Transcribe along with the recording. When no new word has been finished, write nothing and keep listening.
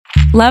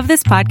Love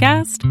this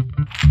podcast?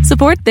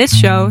 Support this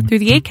show through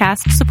the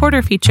Acast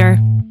supporter feature.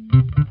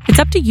 It's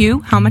up to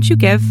you how much you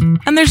give,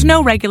 and there's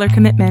no regular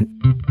commitment.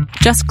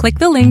 Just click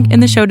the link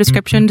in the show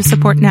description to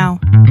support now.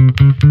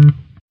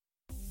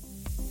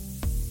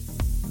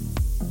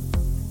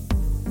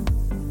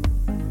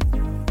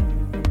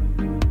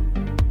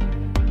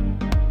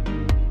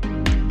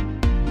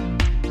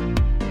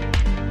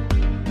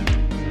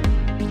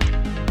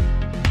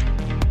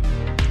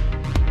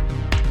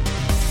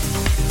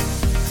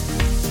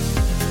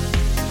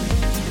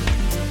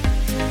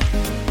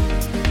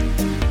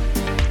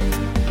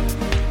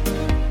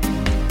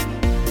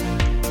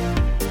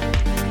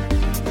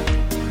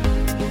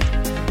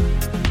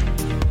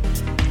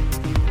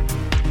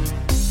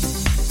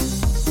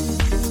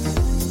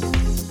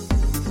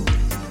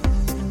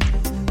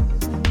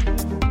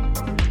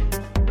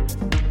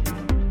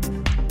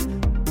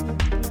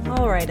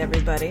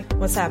 Everybody,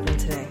 what's happening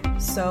today?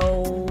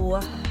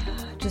 So,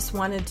 just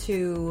wanted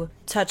to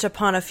touch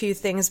upon a few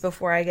things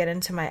before I get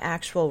into my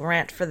actual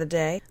rant for the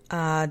day.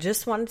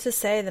 Just wanted to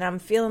say that I'm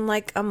feeling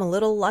like I'm a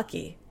little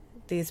lucky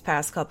these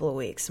past couple of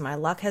weeks. My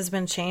luck has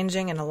been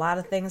changing and a lot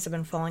of things have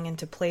been falling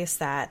into place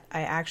that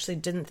I actually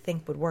didn't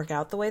think would work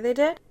out the way they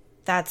did.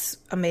 That's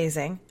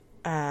amazing.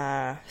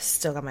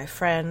 Still got my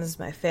friends,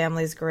 my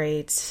family's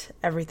great,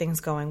 everything's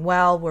going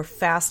well. We're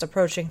fast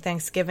approaching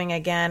Thanksgiving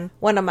again.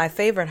 One of my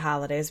favorite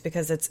holidays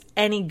because it's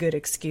any good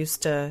excuse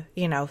to,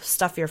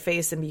 stuff your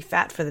face and be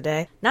fat for the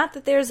day. Not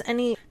that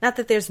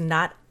there's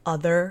not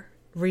other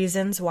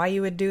reasons why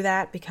you would do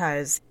that,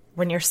 because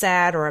when you're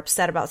sad or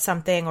upset about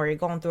something or you're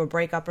going through a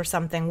breakup or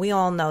something, we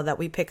all know that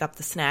we pick up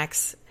the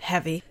snacks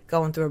heavy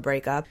going through a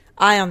breakup.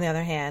 I, on the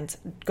other hand,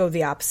 go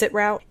the opposite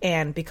route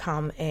and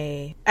become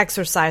a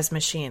exercise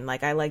machine.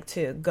 Like, I like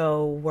to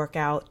go work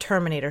out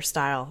Terminator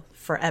style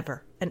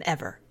forever and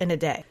ever in a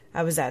day.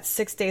 I was at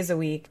 6 days a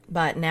week,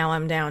 but now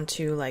I'm down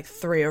to like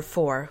 3 or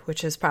 4,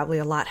 which is probably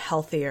a lot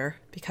healthier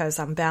because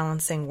I'm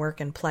balancing work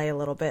and play a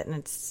little bit, and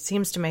it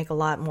seems to make a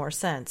lot more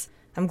sense.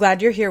 I'm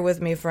glad you're here with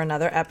me for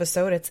another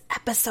episode. It's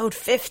episode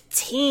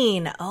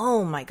 15.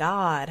 Oh my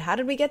God. How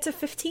did we get to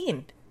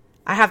 15?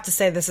 I have to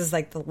say this is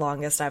like the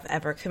longest I've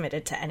ever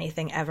committed to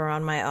anything ever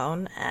on my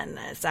own. And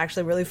it's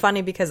actually really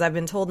funny because I've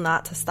been told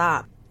not to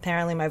stop.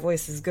 Apparently my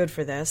voice is good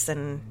for this.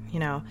 And,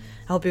 I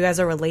hope you guys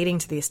are relating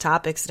to these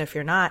topics. And if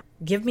you're not,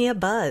 give me a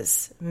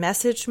buzz.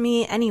 Message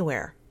me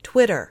anywhere.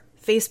 Twitter,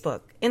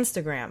 Facebook,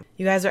 Instagram.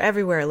 You guys are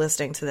everywhere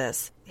listening to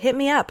this. Hit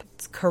me up.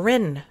 It's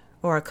Corinne.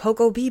 Or a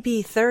Coco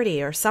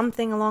BB30 or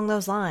something along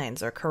those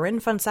lines, or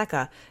Corinne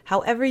Fonseca.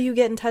 However you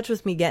get in touch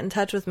with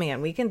me,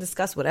 and we can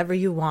discuss whatever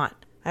you want.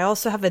 I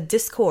also have a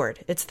Discord.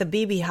 It's the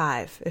BB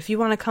Hive. If you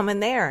want to come in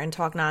there and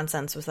talk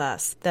nonsense with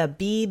us, the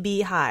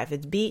BB Hive.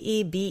 It's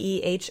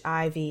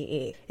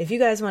BEBEHIVE. If you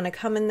guys want to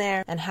come in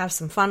there and have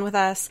some fun with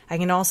us, I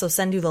can also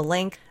send you the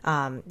link.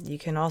 You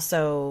can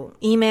also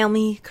email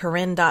me,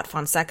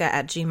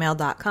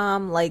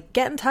 corinne.fonseca@gmail.com. Like,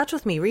 get in touch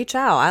with me. Reach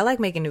out. I like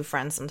making new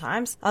friends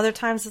sometimes. Other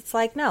times it's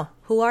like, no,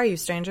 who are you,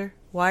 stranger?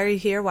 Why are you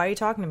here? Why are you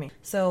talking to me?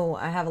 So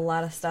I have a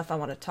lot of stuff I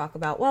want to talk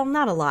about. Well,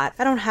 not a lot.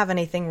 I don't have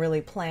anything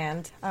really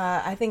planned.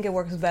 I think it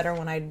works better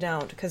when I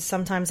don't, because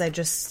sometimes I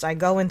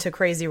go into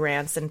crazy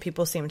rants and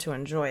people seem to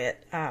enjoy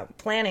it.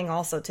 Planning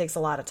also takes a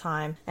lot of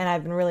time, and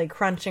I've been really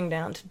crunching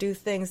down to do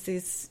things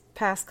these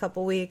past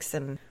couple weeks,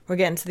 and we're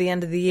getting to the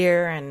end of the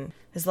year, and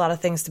there's a lot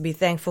of things to be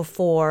thankful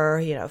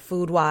for,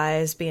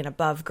 food-wise, being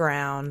above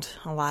ground.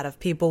 A lot of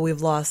people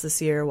we've lost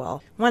this year.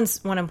 Well, one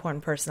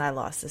important person I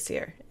lost this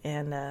year,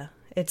 and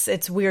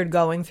It's weird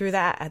going through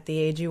that at the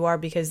age you are,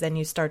 because then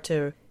you start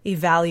to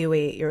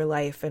evaluate your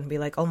life and be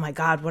like, oh my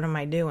God, what am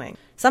I doing?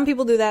 Some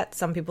people do that,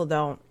 some people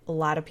don't. A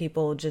lot of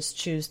people just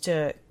choose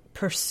to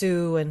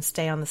pursue and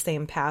stay on the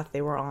same path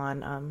they were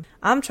on.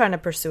 I'm trying to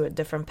pursue a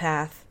different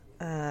path.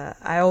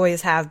 I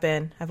always have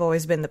been. I've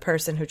always been the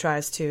person who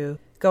tries to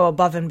go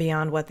above and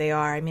beyond what they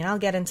are. I mean, I'll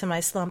get into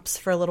my slumps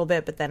for a little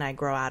bit, but then I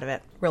grow out of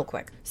it real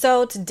quick.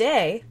 So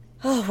today,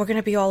 we're going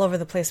to be all over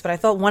the place, but I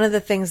thought one of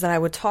the things that I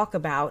would talk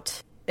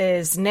about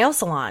is nail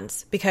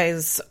salons,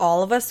 because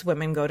all of us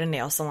women go to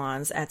nail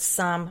salons at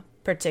some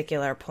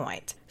particular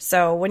point.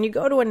 So when you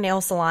go to a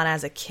nail salon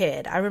as a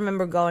kid, I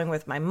remember going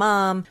with my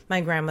mom,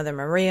 my grandmother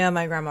Maria,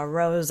 my grandma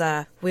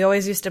Rosa. We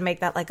always used to make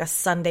that like a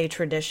Sunday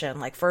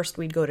tradition. Like, first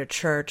we'd go to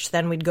church,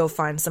 then we'd go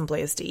find some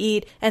place to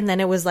eat, and then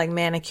it was like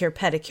manicure,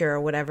 pedicure, or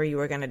whatever you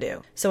were going to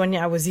do. So when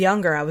I was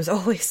younger, I was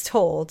always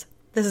told,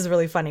 this is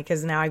really funny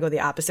because now I go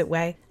the opposite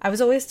way. I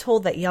was always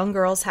told that young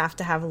girls have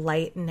to have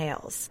light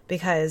nails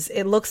because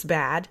it looks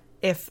bad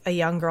if a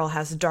young girl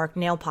has dark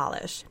nail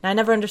polish. And I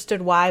never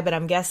understood why, but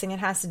I'm guessing it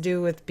has to do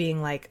with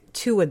being like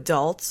too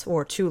adult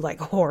or too like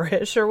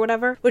whorish or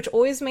whatever, which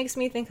always makes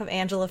me think of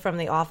Angela from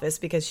The Office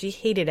because she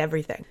hated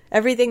everything.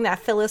 Everything that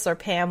Phyllis or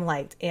Pam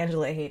liked,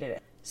 Angela hated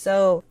it.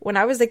 So when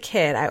I was a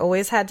kid, I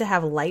always had to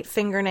have light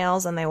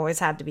fingernails and they always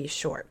had to be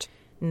short.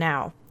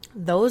 Now,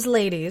 Those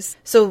ladies.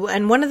 So,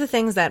 and one of the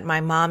things that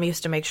my mom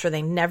used to make sure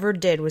they never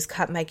did was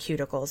cut my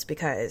cuticles,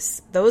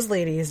 because those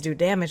ladies do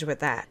damage with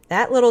that.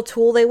 That little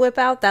tool they whip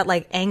out, that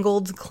like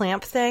angled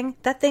clamp thing,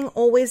 that thing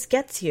always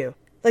gets you.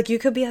 Like, you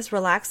could be as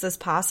relaxed as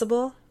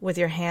possible with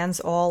your hands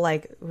all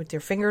like, with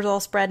your fingers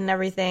all spread and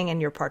everything, and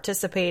you're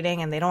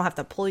participating, and they don't have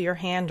to pull your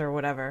hand or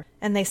whatever.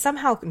 And they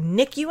somehow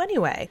nick you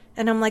anyway.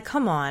 And I'm like,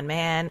 come on,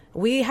 man.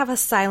 We have a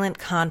silent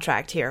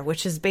contract here,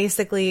 which is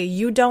basically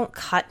you don't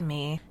cut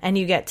me and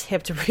you get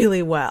tipped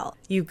really well.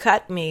 You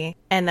cut me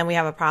and then we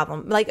have a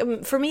problem.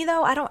 Like, for me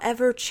though, I don't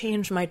ever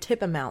change my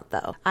tip amount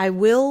though. I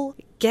will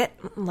get,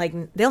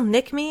 like, they'll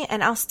nick me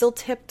and I'll still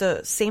tip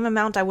the same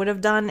amount I would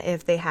have done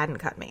if they hadn't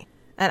cut me.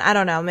 And I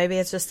don't know, maybe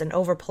it's just an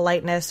over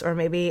politeness, or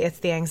maybe it's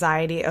the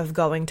anxiety of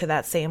going to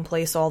that same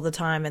place all the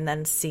time and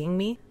then seeing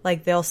me.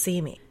 Like, they'll see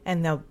me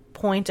and they'll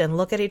point and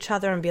look at each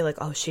other and be like,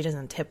 oh, she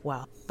doesn't tip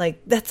well.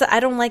 Like, I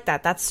don't like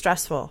that. That's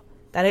stressful.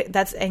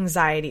 That's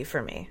anxiety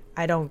for me.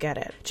 I don't get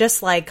it.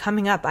 Just like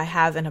coming up, I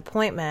have an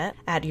appointment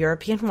at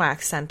European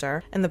Wax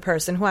Center, and the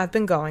person who I've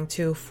been going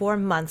to for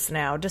months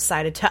now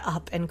decided to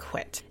up and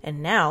quit.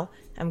 And now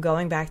I'm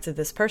going back to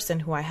this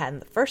person who I had in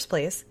the first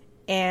place.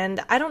 And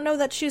I don't know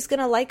that she's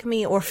going to like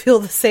me or feel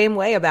the same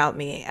way about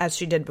me as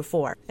she did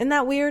before. Isn't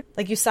that weird?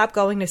 Like, you stop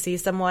going to see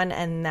someone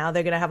and now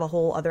they're going to have a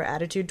whole other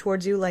attitude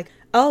towards you. Like,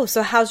 oh,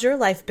 so how's your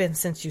life been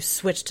since you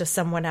switched to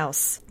someone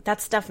else? That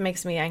stuff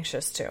makes me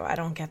anxious too. I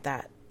don't get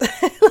that.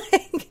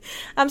 Like,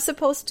 I'm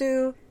supposed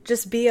to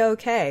just be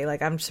okay.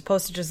 Like, I'm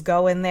supposed to just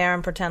go in there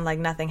and pretend like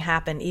nothing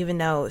happened, even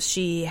though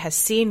she has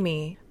seen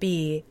me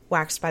be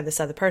waxed by this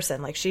other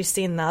person. Like, she's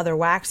seen the other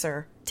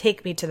waxer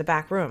take me to the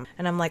back room.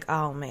 And I'm like,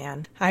 oh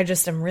man, I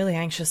just am really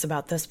anxious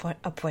about this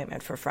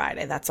appointment for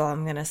Friday. That's all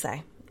I'm going to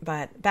say.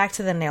 But back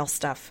to the nail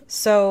stuff.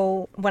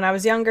 So when I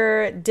was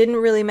younger, it didn't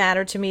really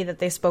matter to me that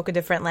they spoke a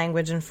different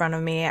language in front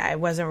of me. I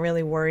wasn't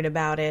really worried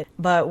about it.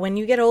 But when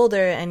you get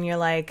older and you're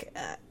like,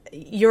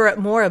 you're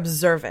more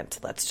observant,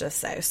 let's just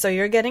say. So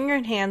you're getting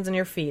your hands and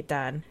your feet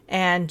done,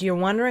 and you're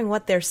wondering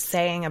what they're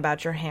saying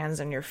about your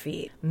hands and your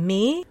feet.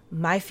 Me,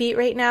 my feet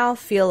right now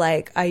feel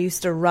like I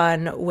used to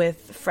run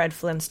with Fred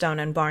Flintstone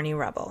and Barney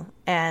Rubble.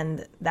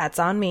 And that's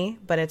on me,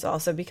 but it's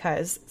also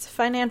because it's a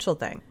financial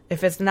thing.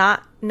 If it's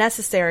not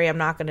necessary, I'm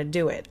not going to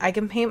do it. I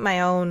can paint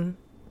my own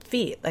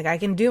feet. Like, I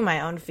can do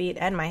my own feet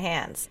and my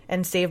hands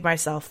and save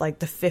myself like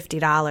the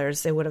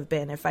 $50 it would have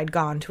been if I'd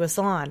gone to a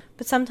salon.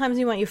 But sometimes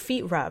you want your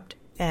feet rubbed.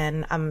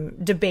 And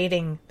I'm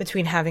debating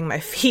between having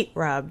my feet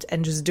rubbed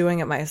and just doing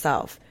it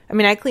myself. I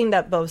mean, I cleaned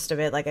up most of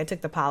it. Like, I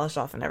took the polish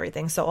off and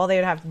everything. So all they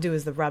would have to do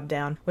is the rub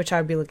down, which I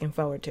would be looking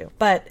forward to.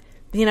 But,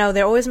 you know,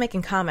 they're always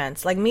making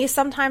comments. Like me,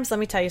 sometimes, let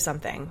me tell you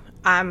something.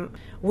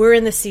 We're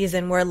in the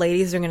season where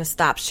ladies are going to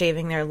stop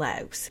shaving their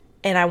legs.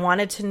 And I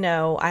wanted to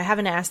know, I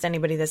haven't asked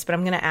anybody this, but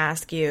I'm going to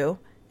ask you,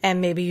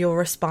 and maybe you'll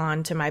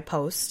respond to my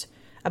post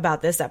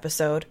about this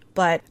episode.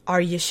 But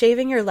are you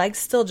shaving your legs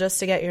still just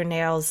to get your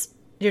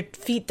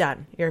feet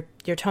done,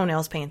 your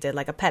toenails painted,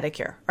 like a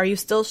pedicure? Are you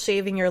still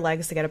shaving your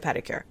legs to get a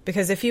pedicure?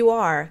 Because if you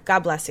are, God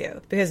bless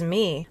you. Because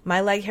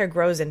my leg hair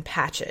grows in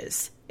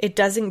patches. It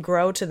doesn't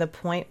grow to the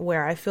point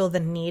where I feel the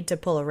need to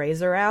pull a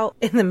razor out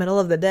in the middle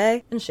of the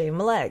day and shave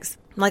my legs.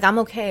 Like, I'm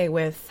okay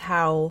with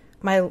how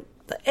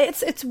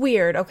it's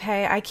weird,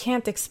 okay? I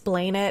can't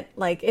explain it.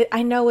 Like,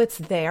 I know it's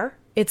there.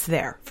 It's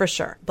there for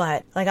sure.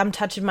 But like, I'm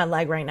touching my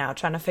leg right now,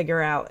 trying to figure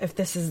out if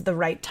this is the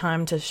right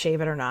time to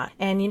shave it or not.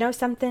 And you know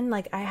something?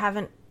 Like, I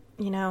haven't,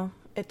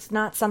 it's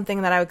not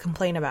something that I would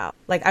complain about.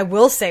 Like, I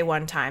will say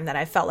one time that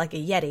I felt like a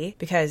Yeti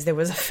because there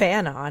was a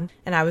fan on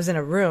and I was in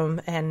a room,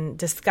 and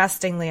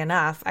disgustingly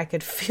enough, I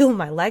could feel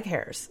my leg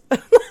hairs.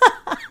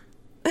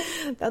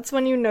 That's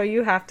when you know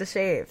you have to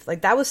shave.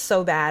 Like, that was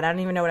so bad. I don't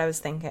even know what I was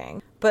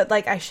thinking. But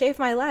like, I shave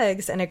my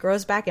legs and it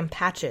grows back in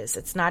patches.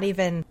 It's not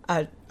even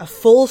a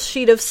full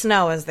sheet of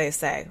snow, as they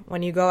say,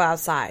 when you go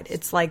outside.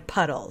 It's like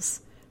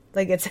puddles.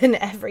 Like, it's in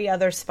every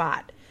other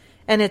spot.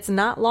 And it's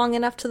not long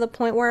enough to the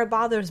point where it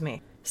bothers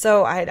me.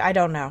 So I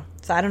don't know.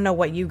 So I don't know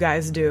what you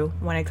guys do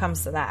when it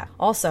comes to that.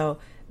 Also,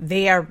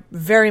 they are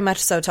very much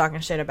so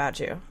talking shit about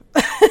you.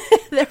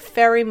 They're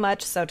very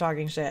much so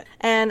talking shit.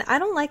 And I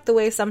don't like the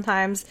way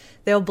sometimes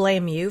they'll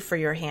blame you for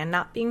your hand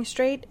not being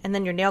straight and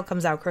then your nail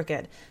comes out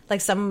crooked.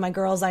 Like, some of my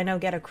girls I know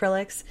get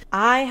acrylics.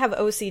 I have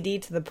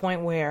OCD to the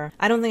point where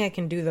I don't think I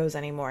can do those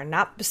anymore.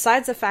 Not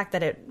besides the fact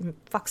that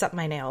it fucks up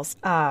my nails.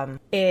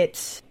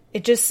 It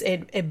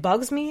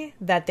bugs me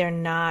that they're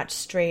not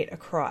straight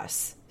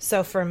across.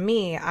 So for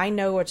me, I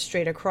know what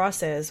straight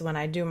across is when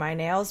I do my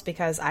nails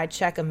because I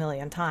check a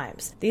million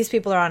times. These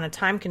people are on a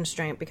time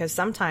constraint because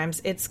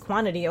sometimes it's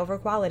quantity over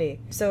quality.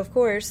 So of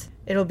course,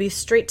 it'll be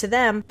straight to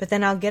them, but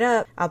then I'll get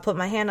up, I'll put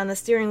my hand on the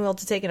steering wheel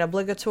to take an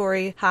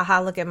obligatory,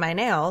 haha, look at my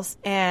nails,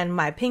 and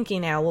my pinky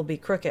nail will be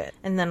crooked.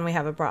 And then we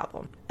have a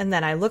problem. And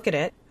then I look at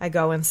it, I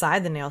go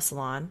inside the nail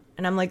salon,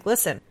 and I'm like,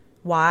 listen,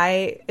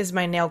 why is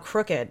my nail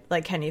crooked?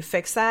 Like, can you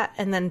fix that?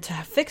 And then to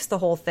fix the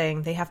whole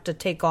thing, they have to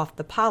take off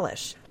the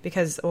polish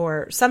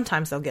or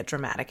sometimes they'll get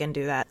dramatic and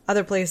do that.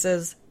 Other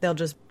places, they'll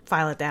just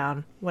file it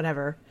down,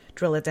 whatever.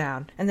 drill it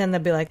down. And then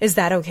they'll be like, is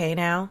that okay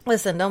now?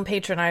 Listen, don't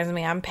patronize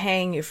me. I'm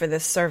paying you for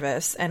this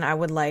service, and I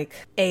would like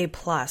A+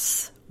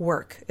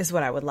 work is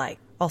what I would like.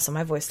 Also,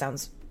 my voice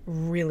sounds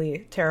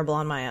really terrible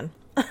on my end.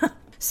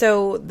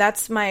 So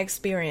that's my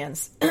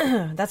experience.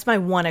 That's my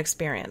one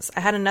experience.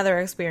 I had another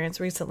experience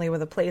recently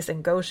with a place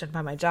in Goshen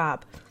by my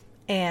job.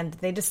 And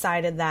they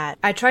decided that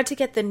I tried to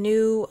get the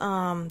new,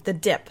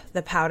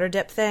 the powder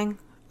dip thing.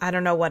 I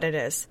don't know what it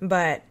is.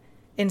 But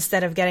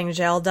instead of getting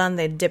gel done,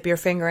 they dip your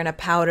finger in a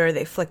powder.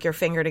 They flick your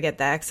finger to get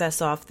the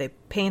excess off. They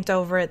paint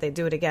over it. They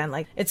do it again.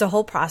 Like, it's a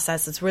whole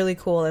process. It's really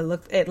cool.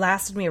 It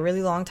lasted me a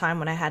really long time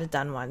when I had it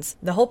done once.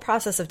 The whole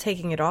process of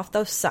taking it off,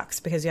 though, sucks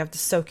because you have to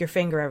soak your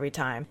finger every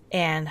time.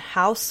 And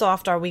how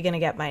soft are we going to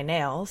get my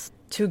nails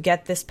to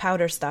get this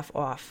powder stuff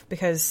off?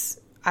 Because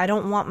I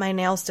don't want my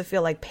nails to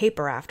feel like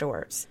paper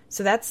afterwards.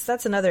 So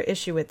that's another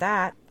issue with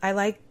that. I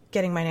like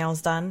getting my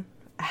nails done.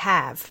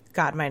 Have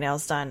got my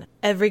nails done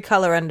every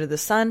color under the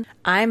sun.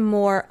 I'm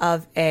more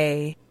of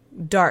a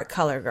dark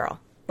color girl.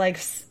 Like,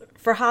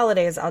 for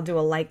holidays, I'll do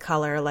a light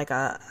color, like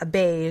a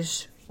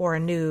beige or a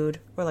nude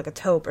or like a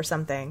taupe or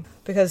something,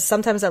 because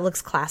sometimes that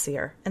looks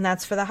classier, and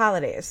that's for the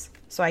holidays.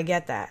 So I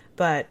get that.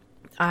 But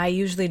I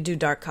usually do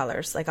dark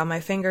colors, like on my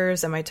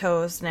fingers and my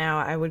toes. Now,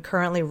 I would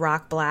currently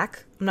rock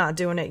black. I'm not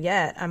doing it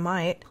yet. I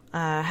might.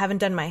 Haven't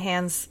done my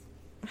hands.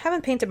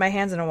 Haven't painted my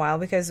hands in a while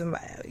because,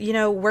 you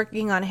know,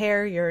 working on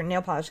hair, your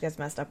nail polish gets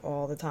messed up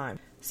all the time.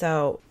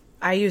 So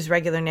I use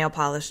regular nail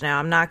polish now.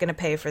 I'm not going to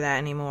pay for that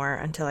anymore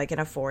until I can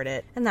afford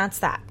it. And that's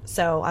that.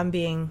 So I'm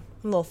being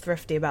a little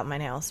thrifty about my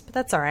nails, but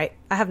that's all right.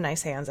 I have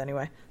nice hands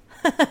anyway.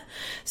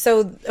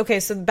 So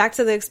back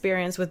to the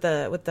experience with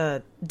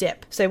the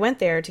dip. So I went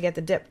there to get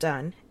the dip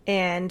done,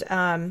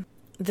 and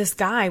this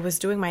guy was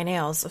doing my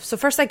nails. So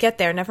first I get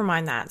there, never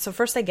mind that. So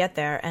first I get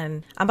there,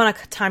 and I'm on a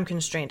time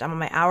constraint. I'm on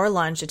my hour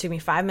lunch. It took me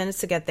 5 minutes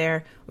to get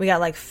there. We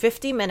got like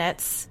 50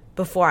 minutes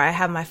before I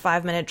have my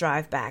 5-minute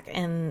drive back.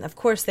 And of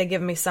course they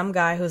give me some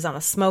guy who's on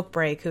a smoke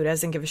break who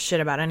doesn't give a shit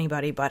about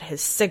anybody but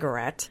his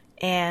cigarette.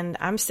 And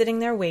I'm sitting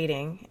there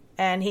waiting.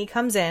 And he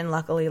comes in,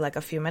 luckily, like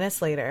a few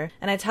minutes later,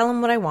 and I tell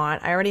him what I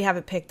want. I already have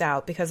it picked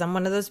out because I'm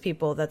one of those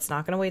people that's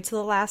not going to wait till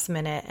the last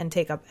minute and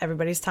take up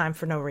everybody's time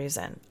for no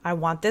reason. I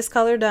want this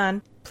color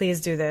done.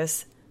 Please do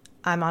this.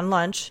 I'm on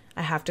lunch.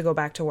 I have to go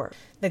back to work.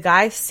 The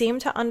guy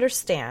seemed to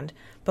understand,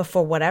 but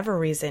for whatever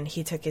reason,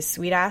 he took his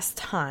sweet-ass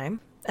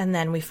time, and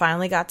then we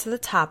finally got to the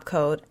top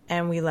coat,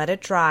 and we let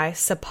it dry,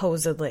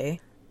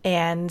 supposedly,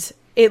 and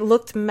it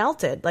looked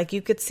melted. Like,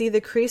 you could see the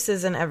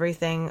creases and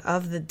everything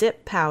of the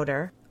dip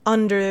powder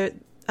under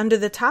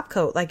the top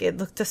coat. Like, it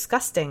looked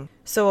disgusting.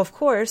 So of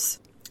course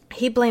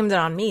he blamed it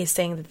on me,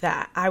 saying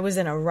that I was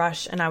in a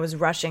rush and I was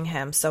rushing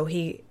him, so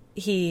he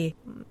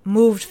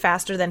moved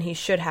faster than he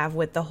should have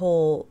with the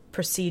whole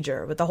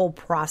procedure, with the whole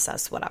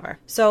process, whatever.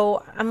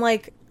 So I'm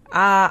like,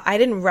 I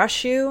didn't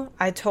rush you.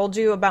 I told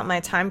you about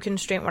my time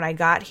constraint when I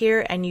got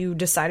here, and you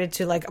decided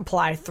to like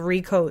apply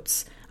 3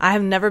 coats. I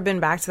have never been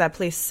back to that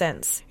place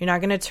since. You're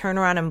not going to turn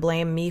around and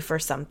blame me for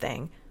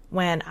something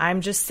when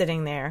I'm just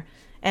sitting there.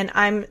 And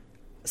I'm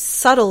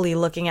subtly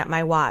looking at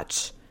my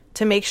watch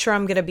to make sure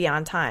I'm going to be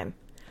on time.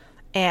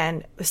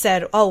 And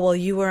said, oh, well,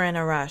 you were in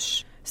a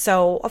rush.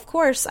 So, of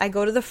course, I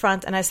go to the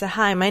front and I said,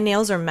 hi, my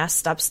nails are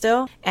messed up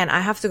still, and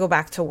I have to go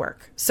back to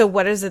work. So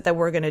what is it that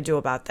we're going to do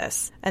about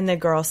this? And the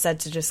girl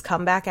said to just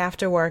come back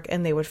after work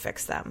and they would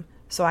fix them.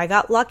 So I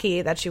got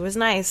lucky that she was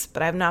nice,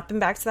 but I've not been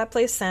back to that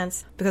place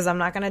since, because I'm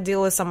not going to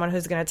deal with someone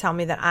who's going to tell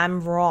me that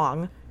I'm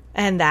wrong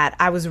and that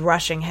I was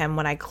rushing him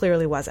when I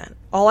clearly wasn't.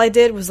 All I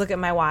did was look at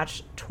my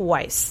watch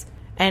twice,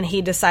 and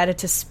he decided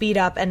to speed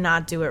up and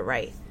not do it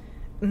right.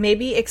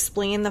 Maybe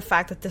explain the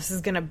fact that this is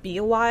going to be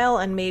a while,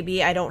 and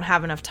maybe I don't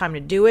have enough time to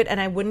do it,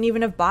 and I wouldn't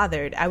even have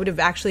bothered. I would have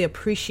actually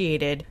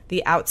appreciated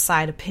the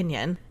outside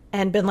opinion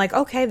and been like,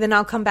 okay, then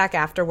I'll come back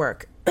after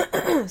work.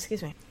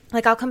 Excuse me.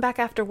 Like, I'll come back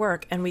after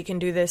work, and we can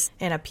do this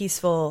in a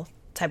peaceful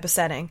type of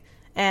setting,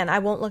 and I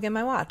won't look at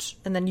my watch,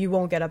 and then you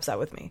won't get upset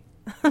with me.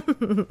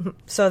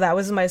 So that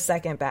was my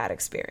second bad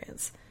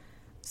experience.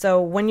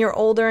 So when you're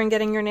older and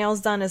getting your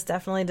nails done is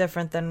definitely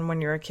different than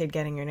when you're a kid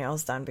getting your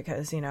nails done,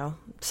 because, you know,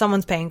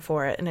 someone's paying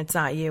for it and it's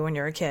not you when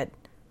you're a kid.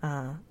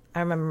 I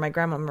remember my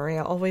grandma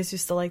Maria always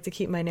used to like to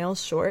keep my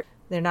nails short.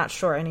 They're not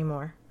short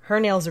anymore. Her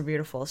nails are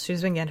beautiful.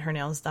 She's been getting her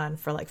nails done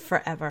for like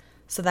forever.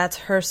 So that's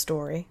her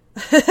story.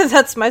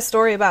 That's my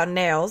story about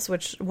nails,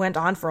 which went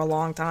on for a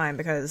long time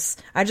because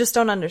I just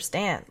don't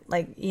understand.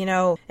 Like, you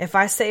know, if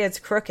I say it's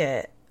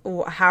crooked,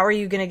 how are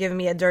you going to give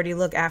me a dirty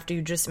look after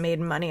you just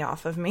made money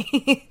off of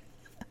me?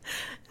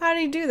 How do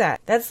you do that?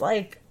 That's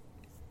like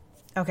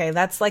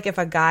if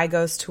a guy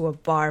goes to a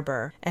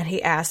barber and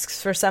he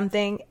asks for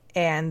something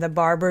and the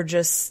barber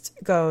just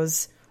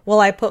goes, well,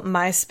 I put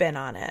my spin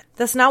on it.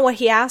 That's not what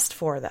he asked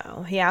for,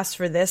 though. He asked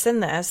for this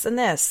and this and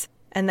this.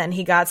 And then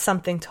he got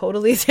something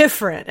totally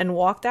different and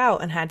walked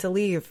out and had to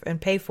leave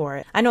and pay for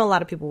it. I know a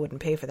lot of people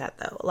wouldn't pay for that,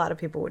 though. A lot of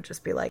people would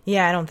just be like,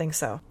 yeah, I don't think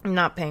so. I'm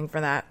not paying for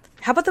that.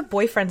 How about the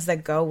boyfriends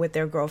that go with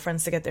their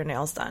girlfriends to get their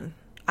nails done?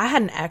 I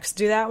had an ex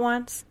do that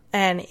once.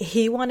 And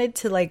he wanted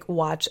to like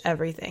watch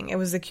everything. It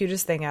was the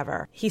cutest thing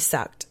ever. He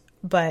sucked,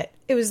 but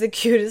it was the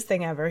cutest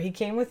thing ever. He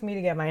came with me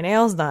to get my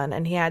nails done,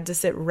 and he had to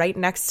sit right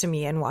next to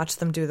me and watch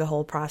them do the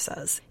whole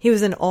process. He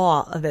was in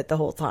awe of it the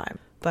whole time,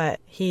 but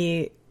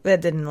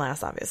that didn't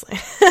last, obviously.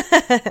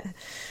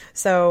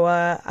 So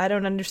I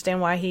don't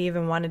understand why he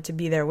even wanted to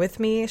be there with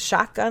me,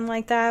 shotgun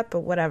like that, but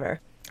whatever.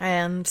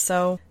 And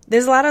so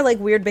there's a lot of like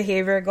weird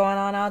behavior going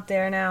on out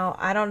there now.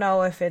 I don't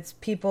know if it's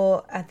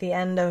people at the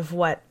end of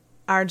what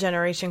our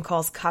generation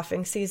calls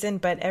cuffing season,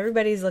 but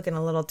everybody's looking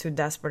a little too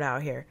desperate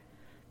out here.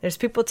 There's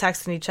people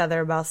texting each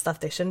other about stuff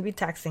they shouldn't be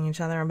texting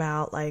each other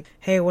about, like,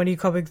 hey, when are you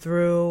coming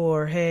through?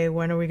 Or, hey,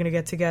 when are we going to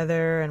get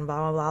together? And blah,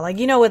 blah, blah. Like,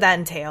 you know what that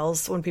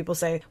entails when people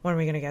say, when are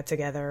we going to get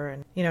together?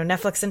 And, you know,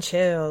 Netflix and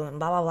chill and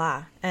blah, blah,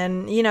 blah.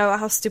 And you know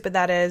how stupid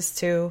that is,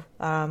 too.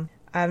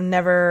 I've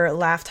never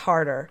laughed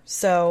harder.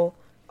 So,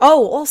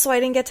 also, I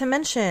didn't get to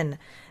mention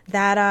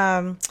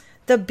that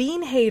the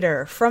bean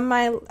hater from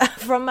my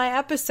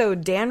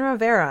episode, Dan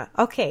Rivera.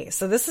 Okay,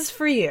 so this is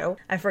for you.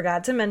 I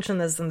forgot to mention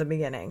this in the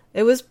beginning.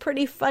 It was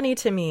pretty funny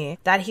to me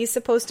that he's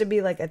supposed to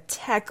be like a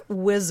tech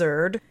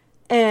wizard,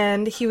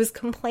 and he was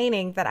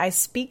complaining that I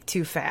speak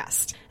too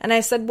fast. And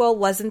I said, well,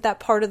 wasn't that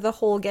part of the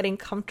whole getting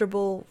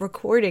comfortable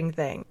recording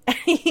thing? And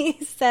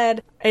he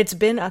said, it's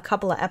been a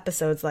couple of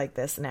episodes like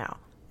this now.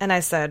 And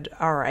I said,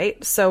 all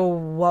right, so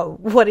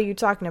what are you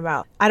talking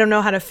about? I don't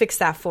know how to fix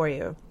that for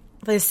you.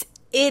 This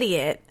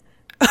idiot,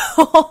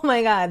 oh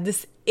my God,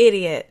 this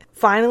idiot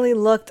finally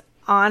looked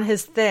on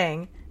his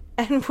thing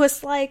and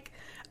was like,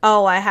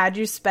 oh, I had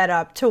you sped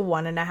up to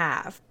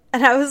 1.5.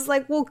 And I was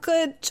like, well,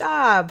 good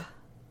job.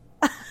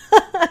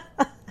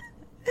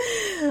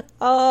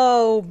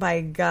 Oh my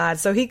God.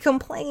 So he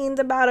complained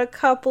about a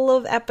couple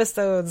of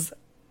episodes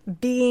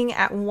being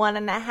at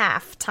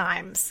 1.5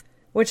 times.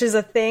 Which is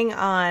a thing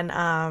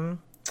on,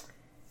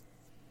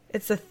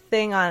 it's a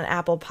thing on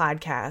Apple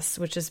Podcasts,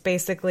 which is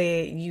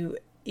basically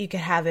you can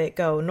have it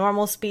go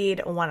normal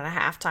speed,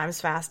 1.5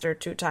 times faster,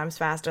 2 times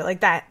faster,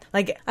 like that.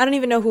 Like, I don't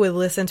even know who would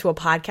listen to a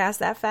podcast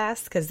that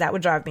fast, because that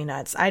would drive me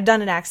nuts. I'd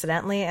done it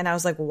accidentally, and I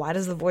was like, why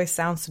does the voice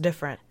sound so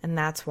different? And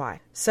that's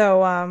why.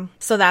 So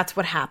that's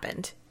what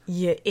happened,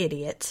 you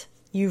idiot.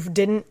 You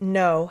didn't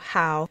know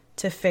how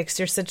to fix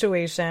your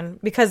situation,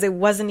 because it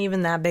wasn't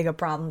even that big a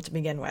problem to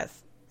begin with.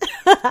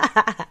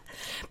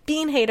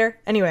 Bean hater.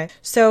 Anyway,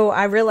 so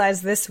I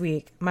realized this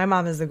week, my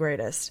mom is the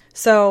greatest.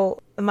 So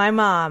my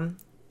mom,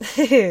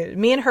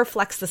 me and her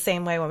flex the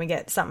same way when we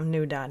get something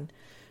new done.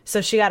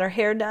 So she got her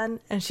hair done,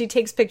 and she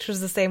takes pictures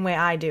the same way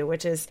I do,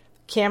 which is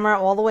camera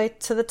all the way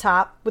to the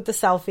top with the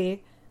selfie,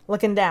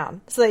 looking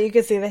down so that you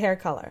can see the hair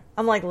color.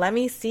 I'm like, let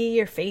me see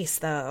your face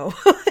though.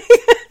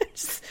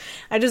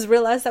 I just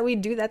realized that we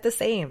do that the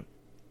same.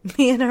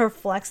 Me and her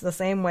flex the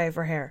same way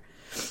for hair.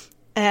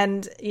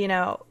 And, you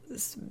know,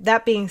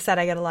 that being said,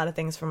 I get a lot of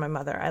things from my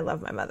mother. I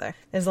love my mother.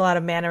 There's a lot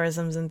of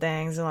mannerisms and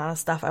things, a lot of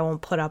stuff I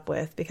won't put up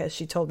with because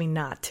she told me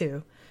not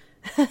to.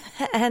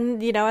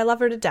 And, you know, I love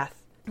her to death.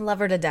 Love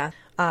her to death.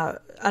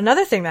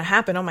 Another thing that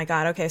happened, oh my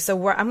God, okay,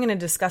 so I'm going to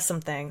discuss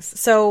some things.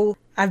 So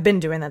I've been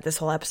doing that this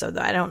whole episode,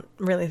 though. I don't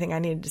really think I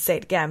needed to say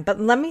it again. But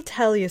let me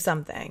tell you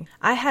something.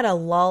 I had a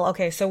lull.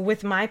 Okay, so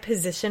with my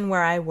position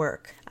where I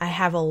work, I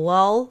have a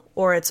lull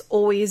or it's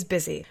always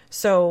busy.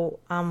 So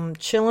I'm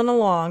chilling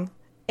along.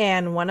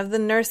 And one of the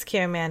nurse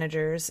care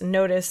managers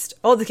noticed,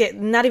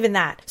 not even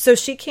that. So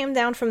she came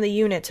down from the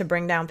unit to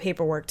bring down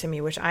paperwork to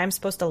me, which I'm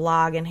supposed to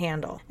log and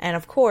handle. And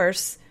of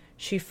course,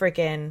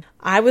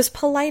 I was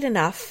polite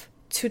enough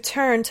to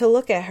turn to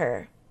look at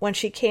her when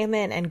she came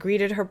in and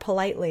greeted her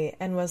politely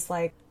and was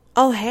like,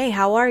 oh, hey,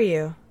 how are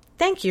you?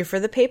 Thank you for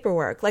the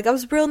paperwork. Like, I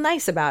was real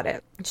nice about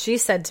it. She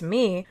said to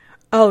me,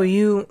 oh,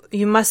 you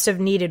must have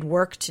needed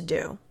work to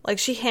do. Like,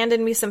 she handed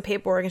me some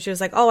paperwork and she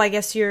was like, oh, I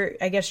guess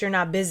you're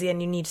not busy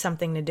and you need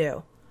something to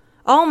do.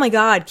 Oh my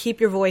God, keep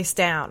your voice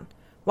down.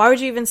 Why would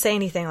you even say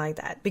anything like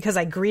that? Because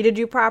I greeted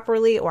you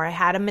properly or I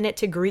had a minute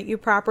to greet you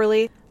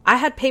properly? I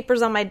had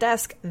papers on my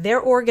desk. They're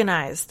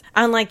organized.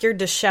 Unlike your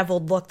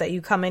disheveled look that you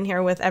come in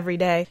here with every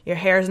day. Your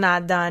hair's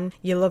not done.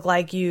 You look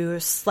like you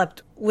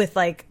slept with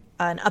like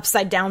an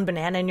upside down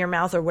banana in your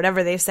mouth or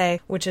whatever they say,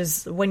 which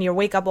is when you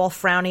wake up all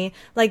frowny.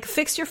 Like,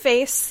 fix your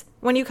face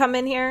when you come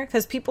in here,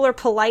 because people are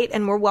polite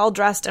and we're well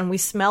dressed and we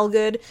smell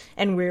good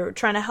and we're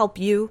trying to help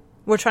you.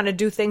 We're trying to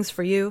do things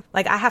for you.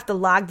 Like, I have to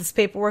log this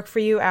paperwork for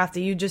you after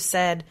you just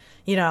said,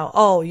 you know,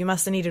 oh, you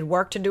must have needed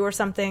work to do or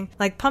something.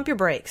 Like, pump your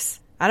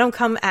brakes. I don't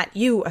come at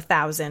you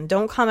 1,000.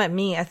 Don't come at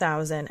me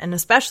 1,000. And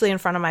especially in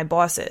front of my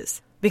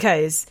bosses.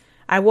 Because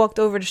I walked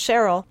over to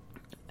Cheryl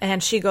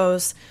and she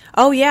goes,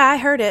 oh yeah, I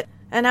heard it.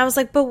 And I was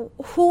like, but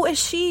who is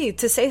she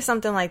to say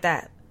something like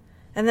that?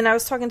 And then I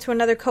was talking to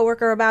another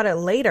coworker about it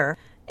later.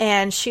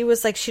 And she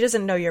was like, she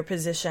doesn't know your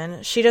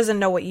position. She doesn't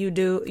know what you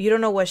do. You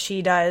don't know what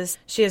she does.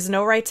 She has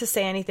no right to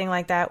say anything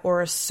like that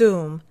or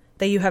assume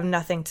that you have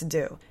nothing to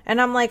do. And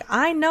I'm like,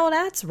 I know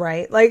that's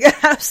right. Like,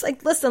 I was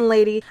like, listen,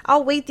 lady,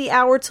 I'll wait the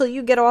hour till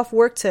you get off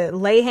work to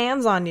lay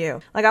hands on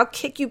you. Like, I'll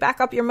kick you back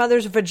up your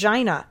mother's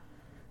vagina.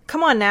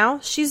 Come on now.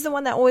 She's the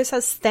one that always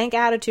has stank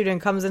attitude and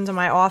comes into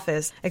my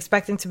office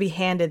expecting to be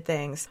handed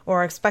things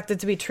or expected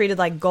to be treated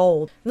like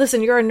gold.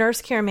 Listen, you're a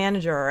nurse care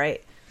manager, all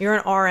right? You're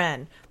an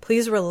RN.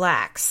 Please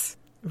relax.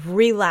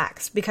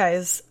 Relax,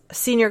 because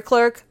senior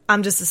clerk,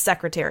 I'm just a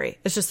secretary.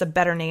 It's just a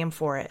better name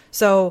for it.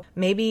 So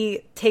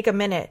maybe take a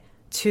minute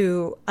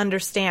to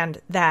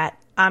understand that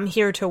I'm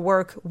here to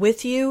work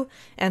with you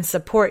and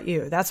support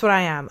you. That's what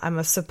I am. I'm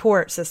a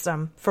support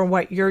system for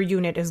what your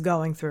unit is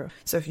going through.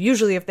 So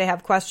if they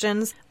have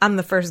questions, I'm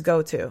the first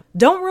go-to.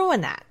 Don't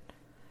ruin that.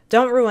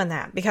 Don't ruin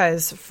that,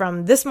 because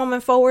from this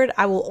moment forward,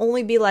 I will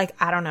only be like,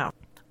 I don't know.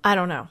 I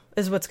don't know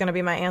is what's going to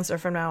be my answer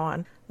from now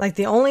on. Like,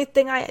 the only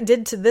thing I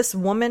did to this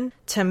woman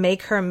to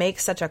make her make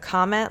such a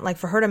comment, like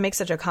for her to make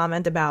such a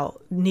comment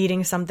about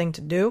needing something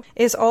to do,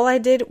 is all I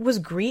did was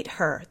greet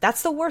her.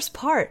 That's the worst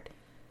part.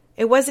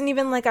 It wasn't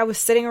even like I was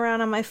sitting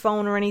around on my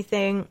phone or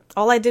anything.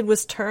 All I did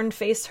was turn,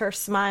 face her,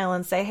 smile,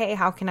 and say, hey,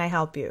 how can I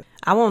help you?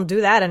 I won't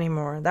do that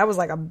anymore. That was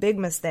like a big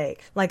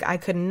mistake. Like, I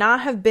could not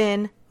have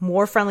been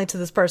more friendly to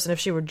this person if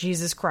she were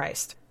Jesus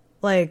Christ.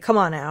 Like, come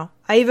on now.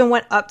 I even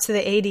went up to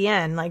the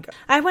ADN. Like,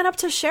 I went up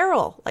to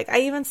Cheryl. Like, I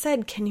even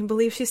said, can you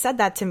believe she said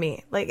that to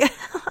me? Like,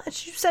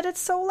 she said it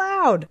so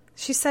loud.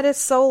 She said it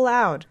so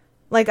loud.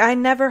 Like, I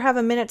never have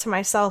a minute to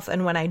myself,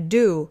 and when I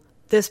do,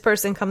 this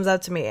person comes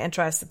up to me and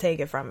tries to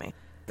take it from me.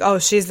 Oh,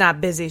 she's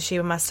not busy.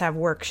 She must have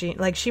work.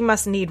 She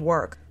must need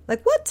work.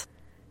 Like, what?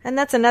 And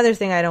that's another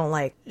thing I don't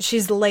like.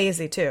 She's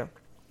lazy, too.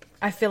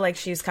 I feel like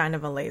she's kind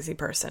of a lazy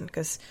person,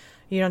 because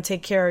you don't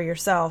take care of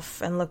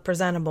yourself and look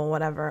presentable,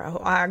 whatever.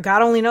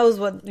 God only knows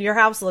what your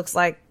house looks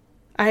like.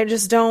 I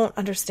just don't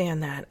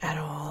understand that at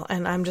all.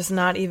 And I'm just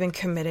not even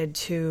committed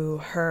to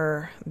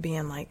her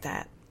being like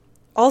that.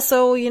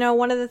 Also,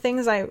 one of the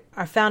things I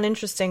found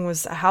interesting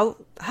was how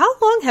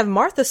long have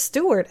Martha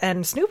Stewart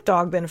and Snoop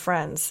Dogg been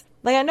friends?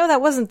 Like, I know that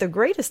wasn't the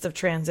greatest of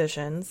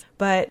transitions,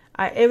 but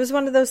it was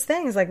one of those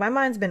things. Like, my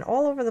mind's been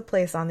all over the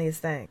place on these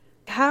things.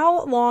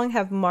 How long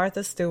have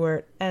Martha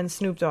Stewart and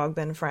Snoop Dogg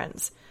been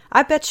friends?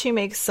 I bet she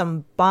makes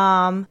some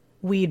bomb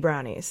weed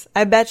brownies.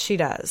 I bet she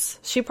does.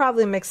 She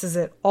probably mixes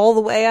it all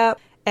the way up,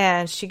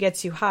 and she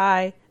gets you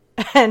high,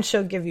 and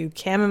she'll give you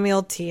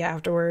chamomile tea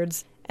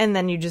afterwards, and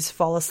then you just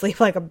fall asleep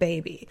like a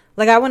baby.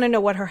 Like, I want to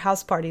know what her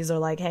house parties are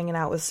like hanging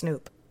out with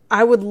Snoop.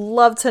 I would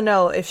love to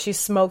know if she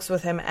smokes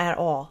with him at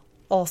all.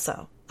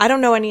 Also, I don't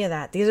know any of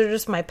that. These are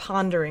just my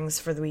ponderings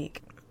for the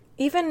week.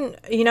 Even,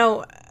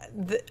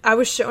 I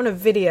was shown a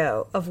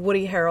video of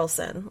Woody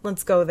Harrelson.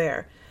 Let's go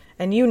there.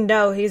 And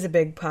he's a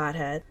big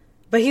pothead.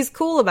 But he's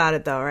cool about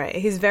it, though, right?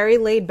 He's very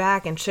laid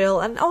back and chill.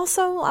 And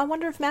also, I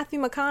wonder if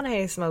Matthew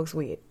McConaughey smokes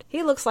weed.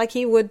 He looks like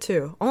he would,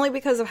 too. Only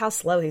because of how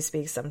slow he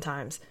speaks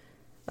sometimes.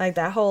 Like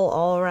that whole,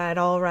 all right,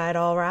 all right,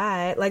 all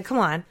right. Like, come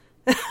on.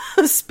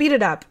 Speed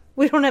it up.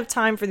 We don't have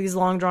time for these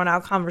long,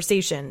 drawn-out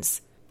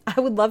conversations. I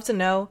would love to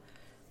know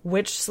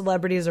which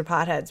celebrities are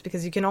potheads,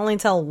 because you can only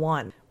tell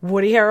one.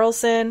 Woody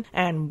Harrelson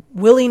and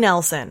Willie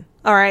Nelson.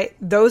 All right,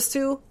 those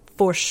two,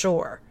 for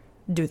sure,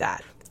 do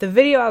that. The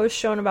video I was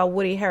shown about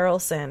Woody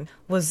Harrelson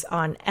was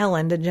on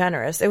Ellen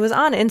DeGeneres. It was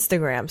on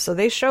Instagram, so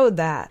they showed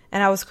that.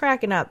 And I was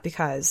cracking up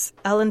because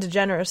Ellen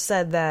DeGeneres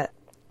said that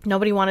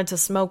nobody wanted to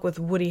smoke with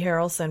Woody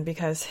Harrelson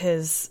because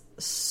his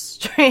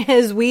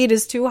weed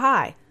is too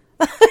high.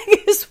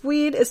 His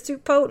weed is too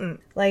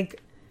potent.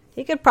 Like,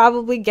 he could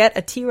probably get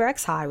a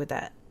T-Rex high with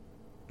that.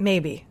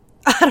 Maybe.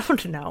 I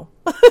don't know.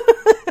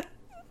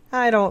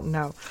 I don't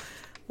know.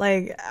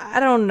 Like, I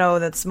don't know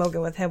that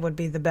smoking with him would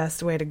be the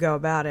best way to go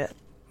about it.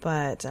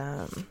 But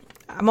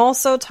I'm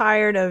also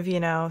tired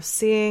of,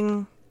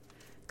 seeing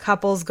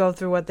couples go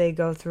through what they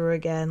go through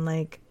again.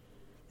 Like,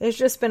 there's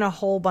just been a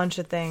whole bunch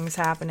of things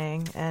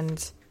happening,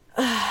 and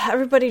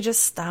everybody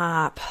just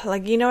stop.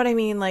 Like, you know what I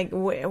mean? Like,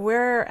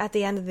 we're at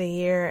the end of the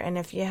year, and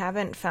if you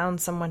haven't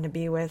found someone to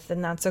be with,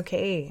 then that's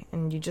okay.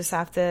 And you just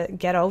have to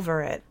get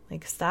over it.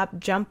 Like, stop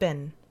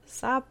jumping.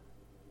 Stop.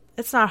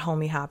 It's not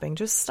homie hopping.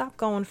 Just stop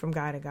going from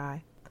guy to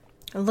guy.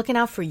 And looking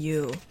out for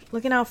you.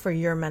 Looking out for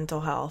your mental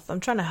health. I'm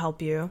trying to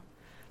help you.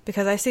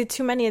 Because I see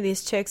too many of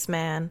these chicks,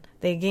 man.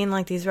 They gain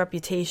like these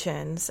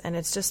reputations, and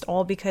it's just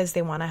all because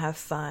they want to have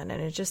fun.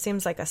 And it just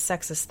seems like a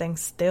sexist thing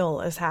still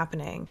is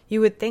happening.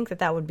 You would think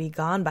that would be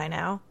gone by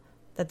now.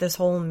 That this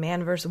whole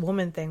man versus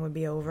woman thing would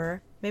be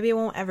over. Maybe it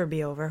won't ever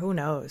be over. Who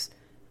knows?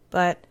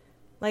 But,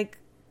 like,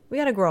 we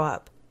gotta grow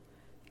up.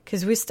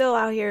 Because we still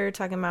out here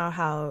talking about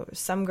how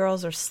some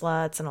girls are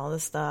sluts and all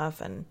this stuff,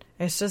 and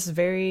it's just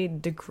very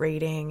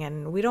degrading,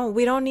 and we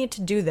don't need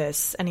to do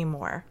this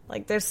anymore.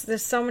 Like,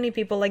 there's so many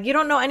people, like, you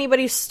don't know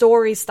anybody's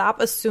story. Stop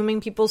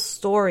assuming people's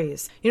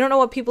stories. You don't know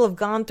what people have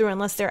gone through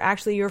unless they're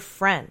actually your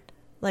friend.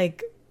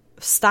 Like,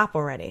 stop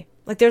already.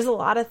 Like, there's a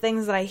lot of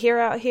things that I hear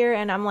out here,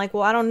 and I'm like,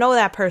 well, I don't know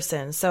that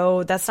person,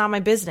 so that's not my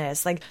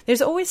business. Like,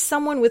 there's always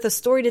someone with a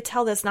story to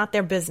tell that's not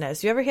their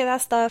business. You ever hear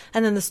that stuff?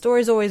 And then the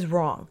story's always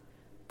wrong.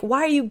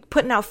 why are you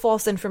putting out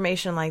false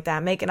information like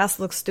that, making us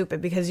look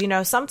stupid? Because,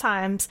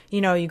 sometimes,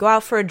 you go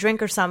out for a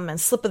drink or something and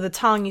slip of the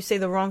tongue, you say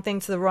the wrong thing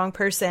to the wrong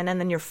person, and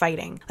then you're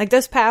fighting. Like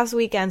this past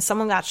weekend,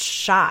 someone got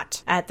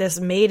shot at this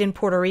Made in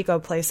Puerto Rico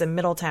place in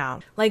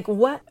Middletown. Like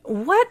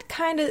what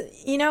kind of,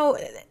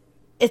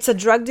 it's a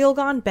drug deal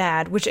gone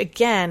bad, which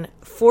again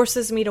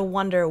forces me to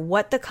wonder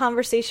what the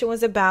conversation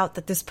was about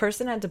that this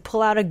person had to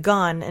pull out a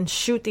gun and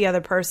shoot the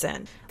other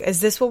person.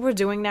 Is this what we're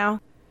doing now?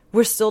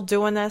 We're still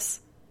doing this?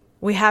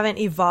 We haven't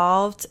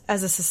evolved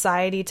as a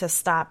society to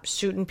stop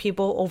shooting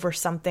people over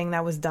something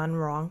that was done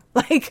wrong.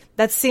 Like,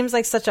 that seems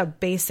like such a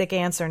basic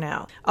answer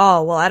now.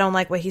 Oh, well, I don't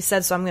like what he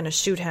said, so I'm going to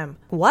shoot him.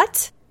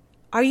 What?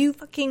 Are you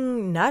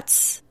fucking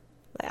nuts?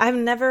 I've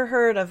never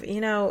heard of,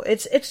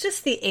 it's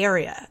just the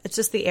area. It's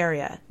just the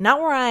area.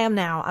 Not where I am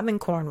now. I'm in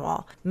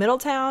Cornwall.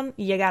 Middletown,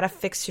 you got to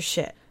fix your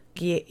shit.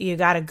 You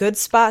got a good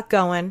spot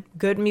going,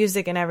 good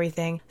music and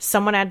everything.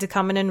 Someone had to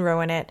come in and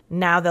ruin it.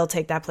 Now they'll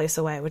take that place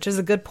away, which is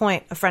a good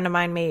point a friend of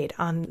mine made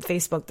on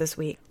Facebook this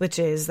week, which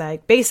is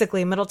like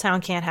basically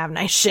Middletown can't have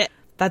nice shit.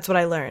 That's what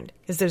I learned,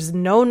 is there's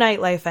no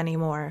nightlife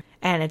anymore,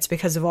 and it's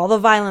because of all the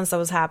violence that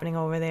was happening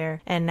over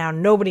there, and now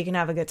nobody can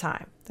have a good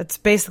time. That's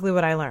basically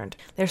what I learned.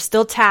 They're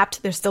still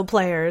tapped, they're still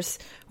players,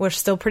 we're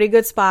still pretty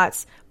good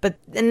spots, but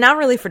not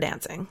really for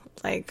dancing.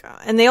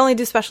 And they only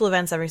do special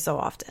events every so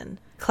often.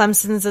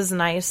 Clemson's is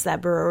nice,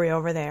 that brewery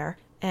over there,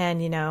 and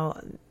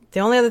the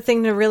only other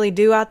thing to really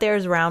do out there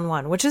is round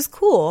one, which is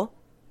cool.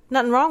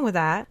 Nothing wrong with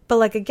that.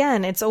 But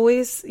again, it's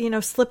always,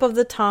 slip of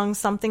the tongue,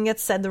 something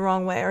gets said the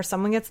wrong way or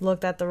someone gets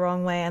looked at the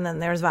wrong way, and then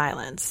there's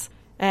violence.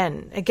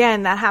 And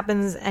again, that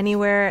happens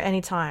anywhere,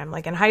 anytime.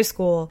 Like in high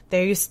school,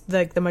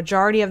 the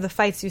majority of the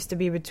fights used to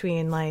be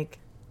between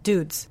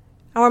dudes.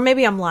 Or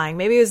maybe I'm lying.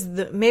 Maybe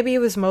it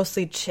was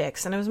mostly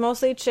chicks, and it was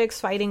mostly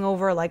chicks fighting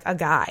over a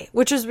guy,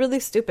 which is really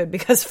stupid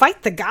because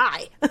fight the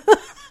guy.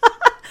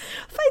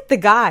 Fight the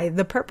guy,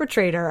 the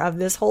perpetrator of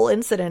this whole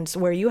incident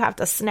where you have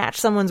to snatch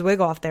someone's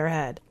wig off their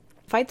head.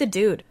 Fight the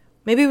dude.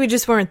 Maybe we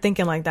just weren't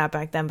thinking like that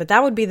back then, but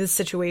that would be the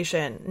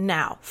situation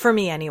now, for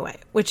me anyway,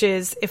 which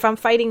is if I'm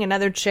fighting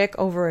another chick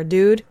over a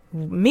dude,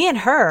 me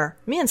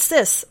and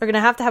sis are going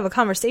to have a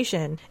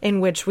conversation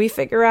in which we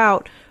figure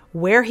out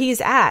where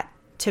he's at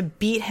to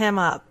beat him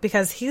up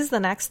because he's the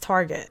next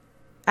target.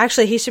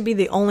 Actually, he should be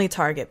the only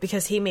target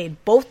because he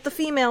made both the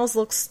females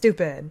look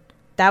stupid.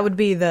 That would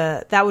be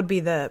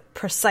the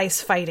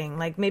precise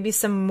fighting, maybe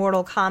some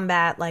Mortal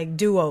Kombat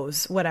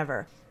duos,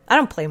 whatever. I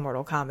don't play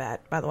Mortal Kombat,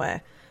 by the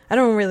way. I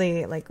don't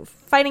really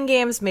fighting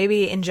games.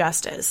 Maybe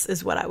Injustice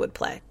is what I would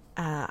play.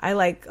 I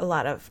like a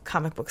lot of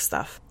comic book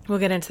stuff. We'll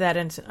get into that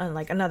in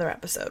another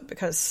episode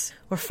because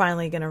we're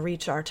finally going to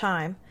reach our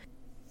time.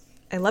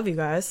 I love you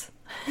guys.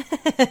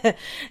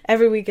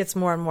 Every week it's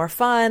more and more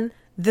fun.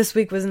 This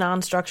week was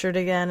non-structured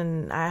again,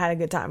 and I had a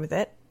good time with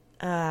it.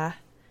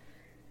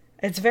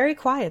 It's very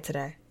quiet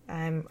today.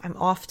 I'm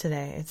off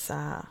today. It's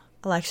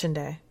election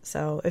day.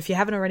 So if you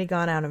haven't already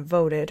gone out and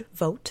voted,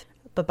 vote.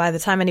 But by the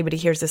time anybody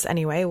hears this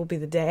anyway, it will be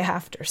the day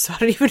after. So I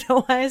don't even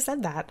know why I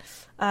said that.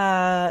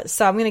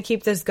 So I'm going to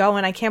keep this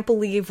going. I can't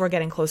believe we're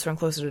getting closer and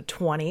closer to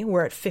 20.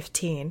 We're at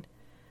 15.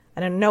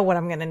 I don't know what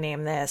I'm going to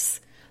name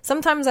this.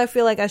 Sometimes I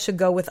feel like I should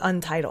go with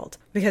Untitled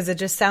because it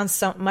just sounds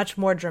so much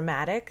more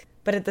dramatic.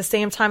 But at the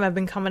same time, I've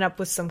been coming up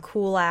with some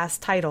cool ass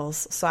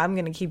titles. So I'm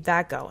going to keep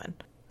that going.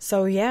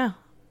 So yeah.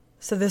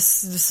 So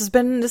this has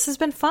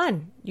been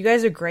fun. You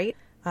guys are great.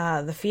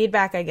 The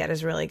feedback I get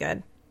is really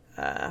good.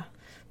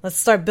 Let's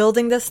start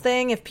building this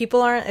thing. If people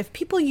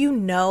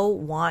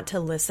want to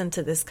listen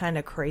to this kind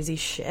of crazy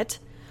shit,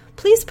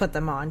 please put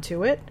them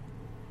onto it.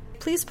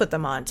 Please put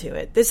them onto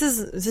it. This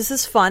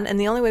is fun, and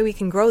the only way we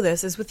can grow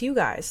this is with you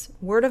guys.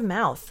 Word of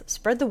mouth.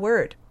 Spread the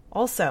word.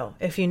 Also,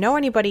 if you know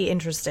anybody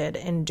interested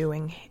in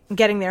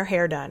getting their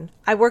hair done,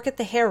 I work at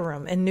the Hair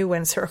Room in New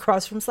Windsor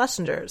across from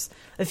Schlesinger's.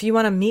 If you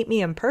want to meet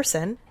me in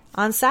person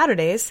on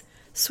Saturdays,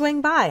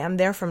 swing by. I'm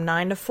there from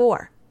 9 to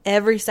 4.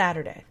 Every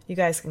Saturday. You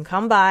guys can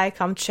come by,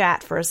 come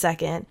chat for a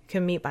second. You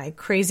can meet my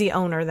crazy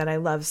owner that I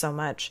love so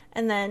much.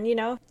 And then,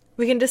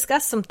 we can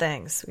discuss some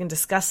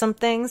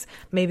things.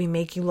 Maybe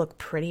make you look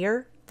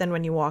prettier than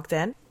when you walked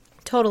in.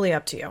 Totally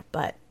up to you.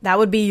 But that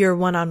would be your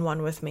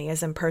one-on-one with me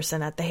is in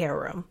person at the Hair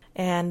Room.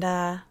 And,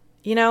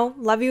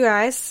 love you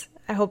guys.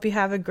 I hope you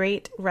have a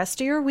great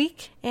rest of your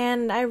week.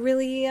 And I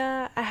really,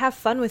 I have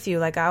fun with you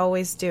like I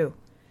always do.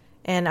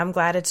 And I'm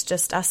glad it's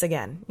just us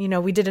again.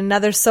 We did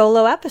another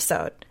solo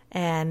episode.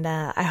 And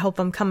I hope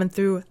I'm coming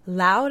through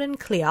loud and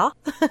clear.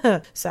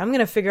 So I'm going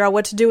to figure out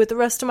what to do with the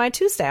rest of my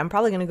Tuesday. I'm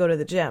probably going to go to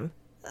the gym.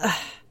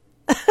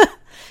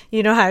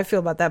 You know how I feel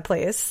about that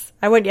place.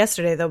 I went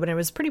yesterday, though, but it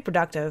was pretty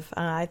productive.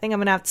 I think I'm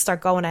going to have to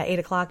start going at 8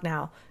 o'clock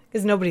now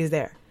because nobody's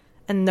there.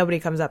 And nobody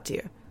comes up to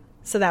you.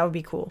 So that would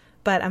be cool.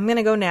 But I'm going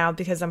to go now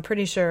because I'm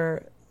pretty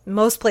sure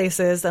most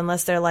places,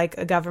 unless they're like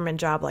a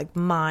government job like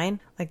mine,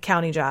 like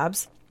county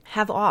jobs,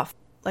 have off.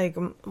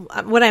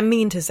 What I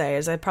mean to say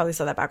is, I probably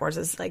said that backwards,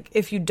 is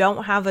if you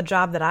don't have a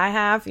job that I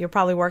have, you're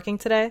probably working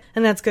today,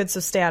 and that's good, so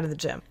stay out of the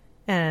gym.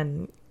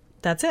 And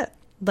that's it.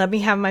 let me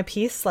have my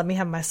peace, let me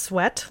have my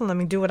sweat, let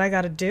me do what I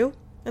gotta do,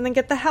 and then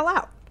get the hell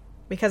out.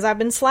 Because I've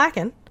been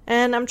slacking,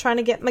 and I'm trying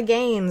to get my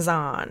gains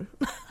on.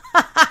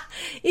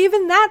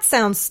 Even that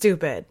sounds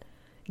stupid.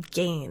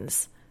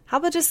 Gains. How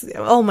about just,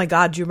 oh my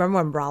god, do you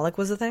remember when brolic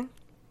was a thing?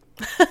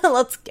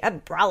 Let's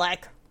get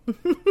brolic.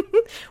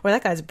 Or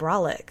that guy's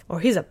brolic. Or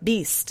he's a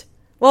beast.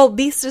 Well,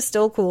 beast is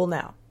still cool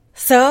now.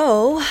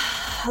 So,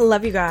 I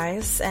love you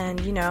guys. And,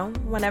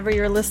 whenever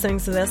you're listening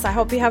to this, I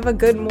hope you have a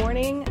good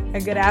morning, a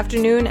good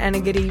afternoon, and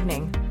a good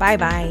evening.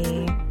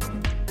 Bye-bye.